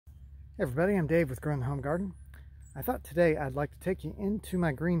Hey everybody, I'm Dave with Growing the Home Garden. I thought today I'd like to take you into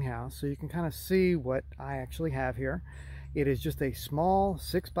my greenhouse so you can kind of see what I actually have here. It is just a small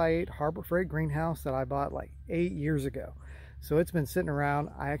 6x8 Harbor Freight greenhouse that I bought like 8 years ago. So it's been sitting around.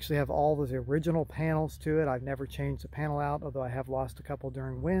 I actually have all the original panels to it. I've never changed the panel out, although I have lost a couple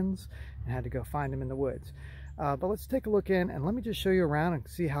during winds and had to go find them in the woods. But let's take a look in and let me just show you around and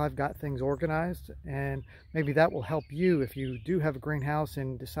see how I've got things organized, and maybe that will help you if you do have a greenhouse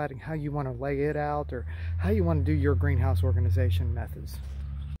in deciding how you want to lay it out or how you want to do your greenhouse organization methods.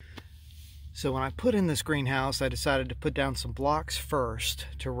 So when I put in this greenhouse, I decided to put down some blocks first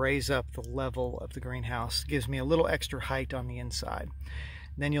to raise up the level of the greenhouse. It gives me a little extra height on the inside.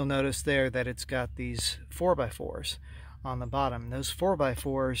 Then you'll notice there that it's got these 4x4s on the bottom. Those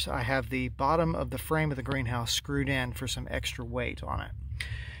 4x4s, I have the bottom of the frame of the greenhouse screwed in for some extra weight on it.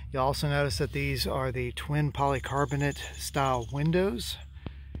 You'll also notice that these are the twin polycarbonate style windows,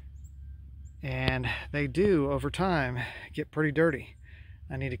 and they do over time get pretty dirty.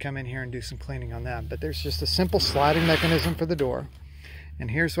 I need to come in here and do some cleaning on them, but there's just a simple sliding mechanism for the door,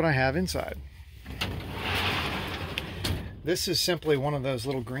 and here's what I have inside. This is simply one of those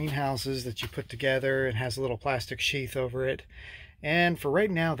little greenhouses that you put together and has a little plastic sheath over it. And for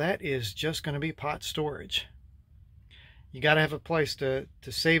right now, that is just going to be pot storage. You got to have a place to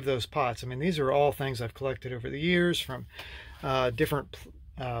save those pots. I mean, these are all things I've collected over the years from different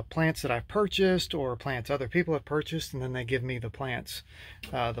plants that I've purchased or plants other people have purchased, and then they give me the plants,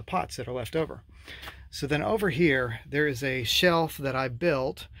 the pots that are left over. So then over here, there is a shelf that I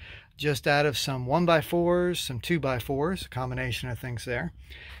built just out of some 1x4s, some 2x4s, a combination of things there.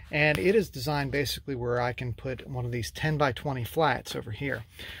 And it is designed basically where I can put one of these 10x20 flats over here.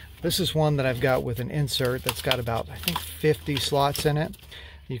 This is one that I've got with an insert that's got about, I think, 50 slots in it.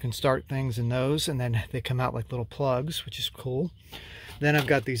 You can start things in those, and then they come out like little plugs, which is cool. Then I've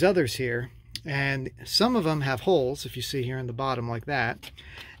got these others here, and some of them have holes, if you see here in the bottom like that.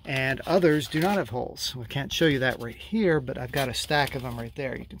 And others do not have holes. I can't show you that right here, but I've got a stack of them right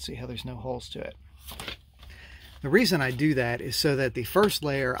there. You can see how there's no holes to it. The reason I do that is so that the first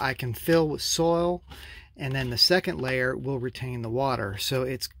layer I can fill with soil, and then the second layer will retain the water. So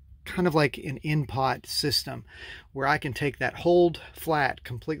it's kind of like an in-pot system where I can take that hold flat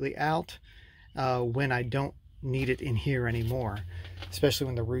completely out when I don't need it in here anymore, especially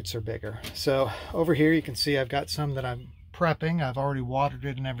when the roots are bigger. So over here you can see I've got some that I'm prepping. I've already watered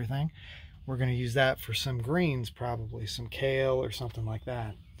it and everything. We're going to use that for some greens, probably some kale or something like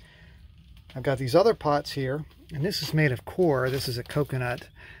that. I've got these other pots here, and this is made of coir. This is a coconut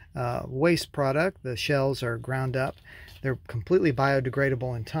waste product. The shells are ground up. They're completely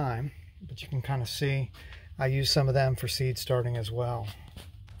biodegradable in time, but you can kind of see I use some of them for seed starting as well.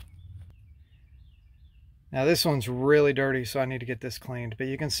 Now this one's really dirty, so I need to get this cleaned. But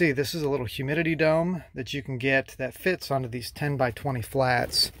you can see this is a little humidity dome that you can get that fits onto these 10x20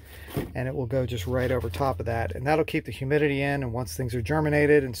 flats, and it will go just right over top of that. And that'll keep the humidity in, and once things are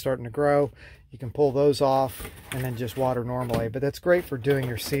germinated and starting to grow, you can pull those off and then just water normally. But that's great for doing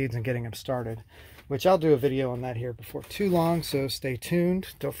your seeds and getting them started, which I'll do a video on that here before too long, so stay tuned.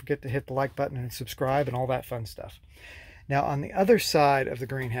 Don't forget to hit the like button and subscribe and all that fun stuff. Now on the other side of the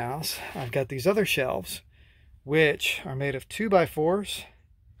greenhouse, I've got these other shelves, which are made of 2x4s,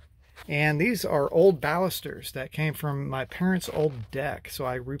 and these are old balusters that came from my parents' old deck, so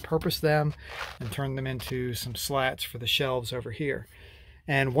I repurposed them and turned them into some slats for the shelves over here.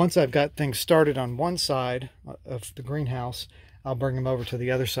 And once I've got things started on one side of the greenhouse, I'll bring them over to the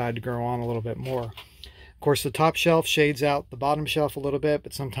other side to grow on a little bit more. Of course, the top shelf shades out the bottom shelf a little bit,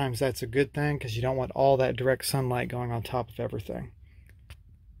 but sometimes that's a good thing because you don't want all that direct sunlight going on top of everything.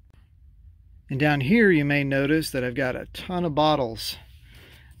 And down here you may notice that I've got a ton of bottles,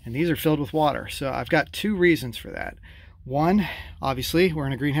 and these are filled with water. So I've got two reasons for that. One, obviously we're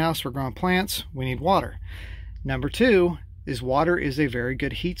in a greenhouse, we're growing plants, we need water. Number two is water is a very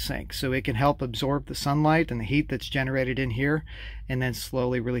good heat sink, so it can help absorb the sunlight and the heat that's generated in here and then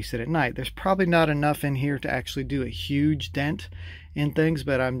slowly release it at night. There's probably not enough in here to actually do a huge dent in things,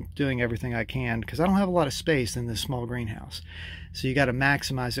 but I'm doing everything I can because I don't have a lot of space in this small greenhouse. So you got to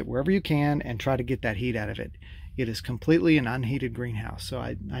maximize it wherever you can and try to get that heat out of it. It is completely an unheated greenhouse, so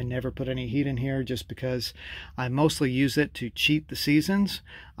I never put any heat in here just because I mostly use it to cheat the seasons.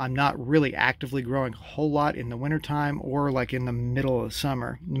 I'm not really actively growing a whole lot in the wintertime or like in the middle of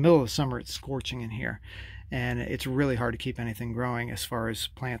summer. In the middle of summer it's scorching in here, and it's really hard to keep anything growing as far as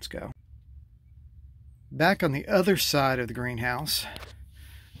plants go. Back on the other side of the greenhouse,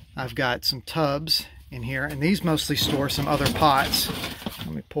 I've got some tubs in here, and these mostly store some other pots.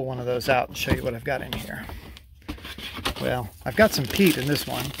 Let me pull one of those out and show you what I've got in here. Well, I've got some peat in this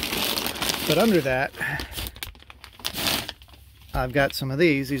one. But under that, I've got some of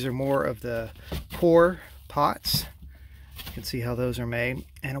these. These are more of the coir pots. You can see how those are made.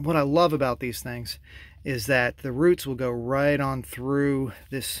 And what I love about these things is that the roots will go right on through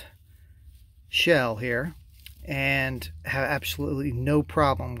this shell here and have absolutely no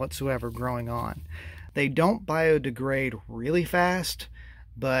problem whatsoever growing on. They don't biodegrade really fast,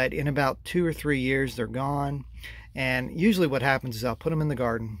 but in about 2 or 3 years they're gone. And usually what happens is I'll put them in the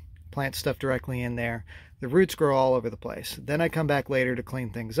garden, plant stuff directly in there. The roots grow all over the place. Then I come back later to clean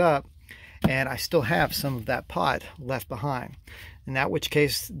things up, and I still have some of that pot left behind. In that which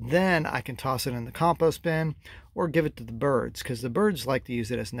case, then I can toss it in the compost bin or give it to the birds, because the birds like to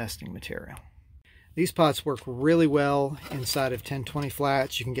use it as nesting material. These pots work really well inside of 10-20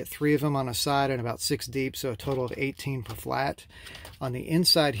 flats. You can get 3 of them on a side and about 6 deep, so a total of 18 per flat. On the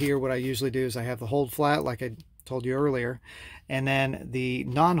inside here, what I usually do is I have the hold flat, like I told you earlier, and then the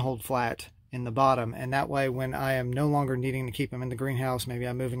non-hold flat in the bottom. And that way, when I am no longer needing to keep them in the greenhouse, maybe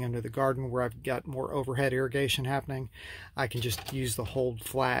I'm moving into the garden where I've got more overhead irrigation happening, I can just use the hold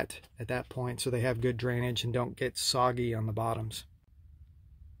flat at that point so they have good drainage and don't get soggy on the bottoms.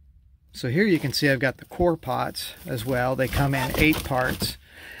 So here you can see I've got the coir pots as well. They come in 8 parts.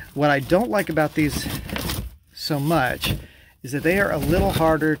 What I don't like about these so much is that they are a little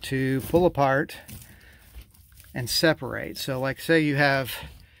harder to pull apart and separate. So like say you have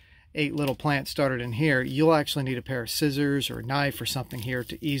 8 little plants started in here, you'll actually need a pair of scissors or a knife or something here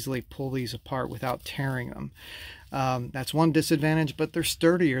to easily pull these apart without tearing them. That's one disadvantage, but they're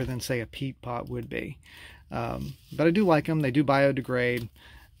sturdier than say a peat pot would be. But I do like them. They do biodegrade,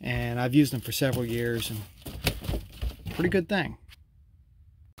 and I've used them for several years, and pretty good thing.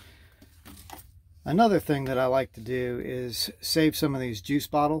 Another thing that I like to do is save some of these juice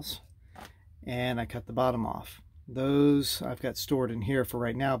bottles, and I cut the bottom off. Those I've got stored in here for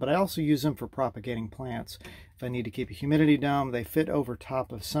right now, but I also use them for propagating plants. If I need to keep a humidity dome, they fit over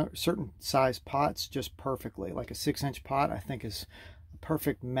top of certain size pots just perfectly. Like a 6-inch pot, I think is a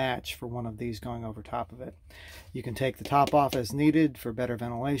perfect match for one of these going over top of it. You can take the top off as needed for better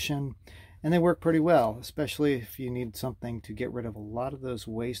ventilation, and they work pretty well, especially if you need something to get rid of a lot of those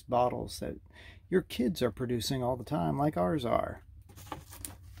waste bottles that your kids are producing all the time, like ours are.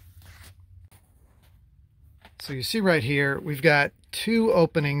 So you see right here, we've got 2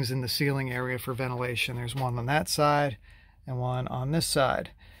 openings in the ceiling area for ventilation. There's one on that side and one on this side.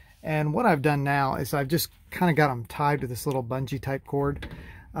 And what I've done now is I've just kind of got them tied to this little bungee type cord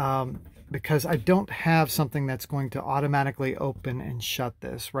because I don't have something that's going to automatically open and shut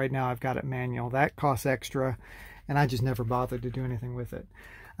this. Right now I've got it manual. That costs extra, and I just never bothered to do anything with it.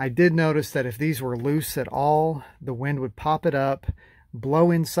 I did notice that if these were loose at all, the wind would pop it up, blow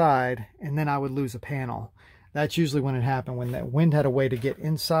inside, and then I would lose a panel. That's usually when it happened. When that wind had a way to get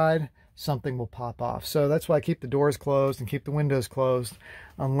inside, something will pop off. So that's why I keep the doors closed and keep the windows closed,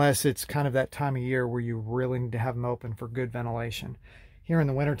 unless it's kind of that time of year where you really need to have them open for good ventilation. Here in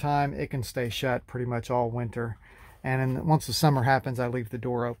the wintertime, it can stay shut pretty much all winter. And once the summer happens, I leave the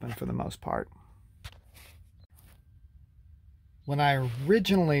door open for the most part. When I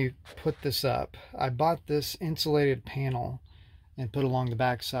originally put this up, I bought this insulated panel and put along the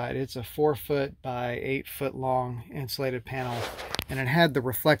back side. It's a 4-foot by 8-foot long insulated panel, and it had the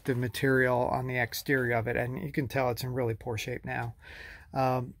reflective material on the exterior of it, and you can tell it's in really poor shape now.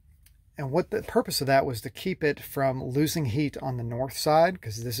 And what the purpose of that was to keep it from losing heat on the north side,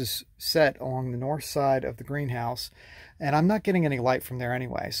 because this is set along the north side of the greenhouse, and I'm not getting any light from there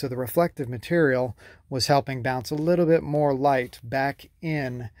anyway. So the reflective material was helping bounce a little bit more light back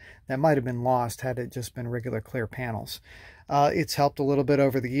in that might have been lost had it just been regular clear panels. It's helped a little bit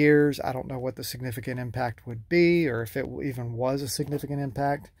over the years. I don't know what the significant impact would be, or if it even was a significant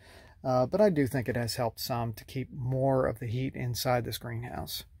impact, but I do think it has helped some to keep more of the heat inside this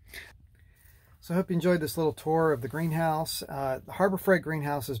greenhouse. So I hope you enjoyed this little tour of the greenhouse. The Harbor Freight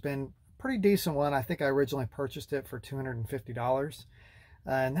greenhouse has been a pretty decent one. I think I originally purchased it for $250,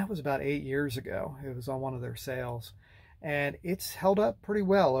 and that was about 8 years ago. It was on one of their sales. And it's held up pretty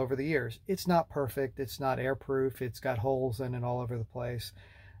well over the years. It's not perfect. It's not airproof. It's got holes in it all over the place.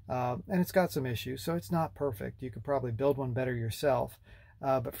 And it's got some issues, so it's not perfect. You could probably build one better yourself.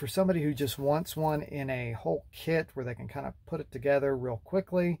 But for somebody who just wants one in a whole kit where they can kind of put it together real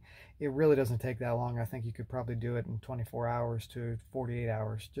quickly, it really doesn't take that long. I think you could probably do it in 24 hours to 48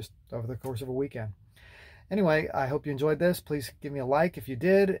 hours, just over the course of a weekend. Anyway, I hope you enjoyed this. Please give me a like if you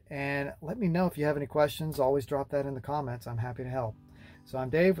did, and let me know if you have any questions. Always drop that in the comments. I'm happy to help. So I'm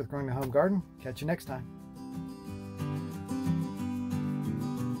Dave with Growing My Home Garden. Catch you next time.